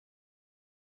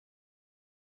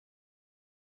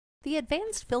The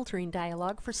Advanced Filtering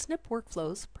dialog for SNP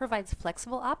workflows provides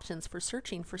flexible options for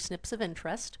searching for SNPs of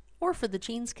interest or for the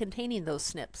genes containing those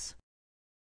SNPs.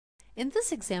 In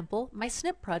this example, my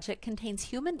SNP project contains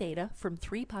human data from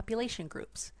 3 population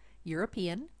groups: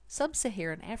 European,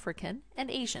 Sub-Saharan African, and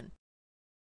Asian.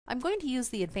 I'm going to use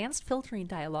the Advanced Filtering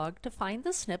dialog to find the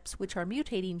SNPs which are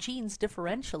mutating genes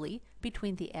differentially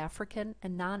between the African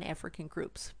and non-African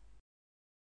groups.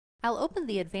 I'll open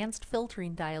the Advanced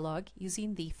Filtering dialog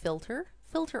using the Filter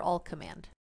All command.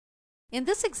 In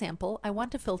this example, I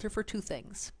want to filter for 2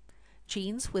 things: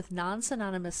 genes with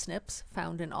non-synonymous SNPs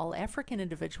found in all African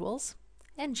individuals,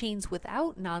 and genes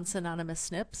without non-synonymous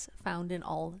SNPs found in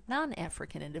all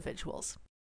non-African individuals.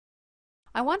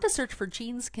 I want to search for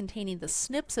genes containing the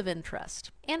SNPs of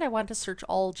interest, and I want to search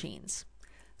all genes.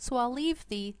 So I'll leave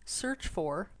the Search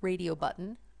For radio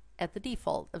button at the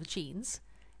default of Genes,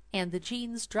 and the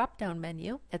Genes drop-down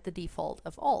menu at the default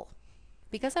of All.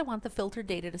 Because I want the filter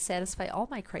data to satisfy all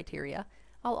my criteria,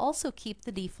 I'll also keep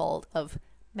the default of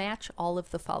Match all of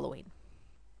the following.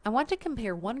 I want to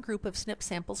compare one group of SNP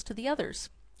samples to the others,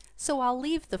 so I'll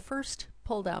leave the first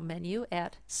pull-down menu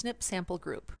at SNP Sample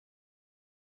Group.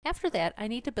 After that, I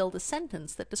need to build a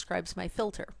sentence that describes my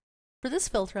filter. For this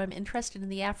filter, I'm interested in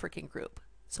the African group,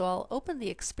 so I'll open the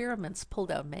Experiments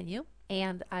pull-down menu,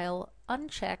 and I'll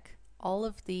uncheck all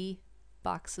of the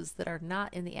boxes that are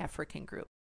not in the African group.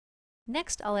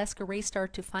 Next, I'll ask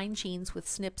ArrayStar to find genes with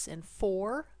SNPs in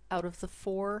 4 out of the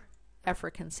 4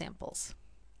 African samples.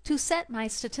 To set my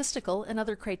statistical and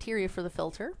other criteria for the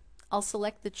filter, I'll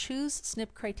select the Choose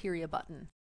SNP Criteria button.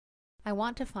 I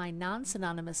want to find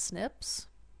non-synonymous SNPs.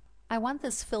 I want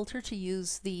this filter to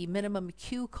use the minimum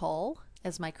Q call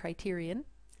as my criterion,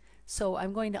 so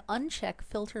I'm going to uncheck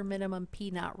Filter Minimum P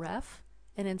Not Ref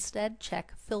and instead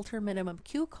check Filter Minimum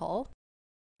Q Call,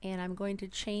 and I'm going to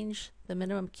change the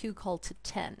minimum Q call to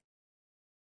 10.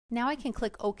 Now I can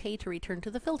click OK to return to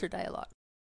the filter dialog.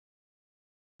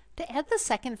 To add the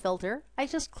second filter, I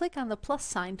just click on the plus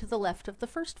sign to the left of the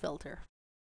first filter.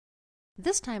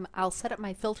 This time I'll set up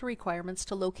my filter requirements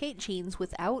to locate genes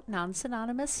without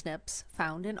non-synonymous SNPs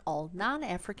found in all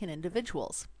non-African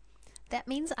individuals. That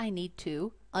means I need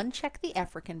to uncheck the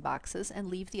African boxes and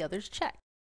leave the others checked.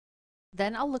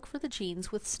 Then I'll look for the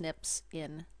genes with SNPs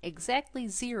in exactly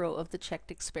 0 of the checked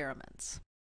experiments.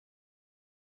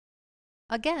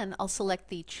 Again, I'll select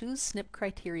the Choose SNP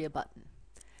Criteria button.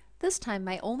 This time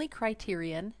my only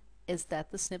criterion is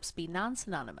that the SNPs be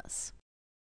non-synonymous.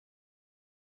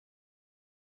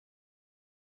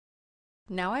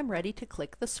 Now I'm ready to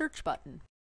click the Search button.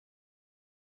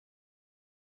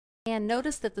 And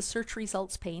notice that the search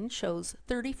results pane shows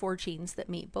 34 genes that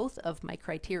meet both of my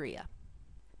criteria.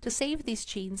 To save these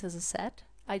genes as a set,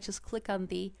 I just click on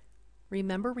the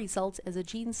Remember Results as a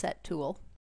Gene Set tool.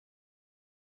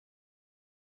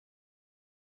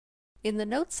 In the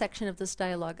Notes section of this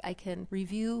dialog, I can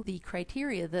review the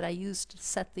criteria that I used to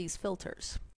set these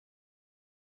filters.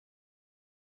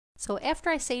 So after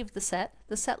I saved the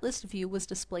set list view was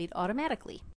displayed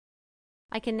automatically.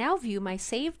 I can now view my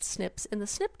saved SNPs in the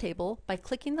SNP table by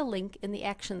clicking the link in the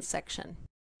Actions section.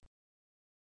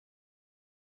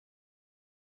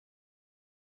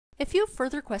 If you have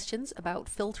further questions about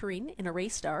filtering in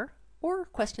ArrayStar, or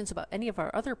questions about any of our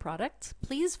other products,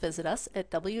 please visit us at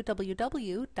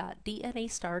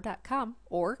www.dnastar.com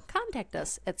or contact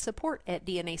us at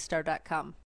support@dnastar.com.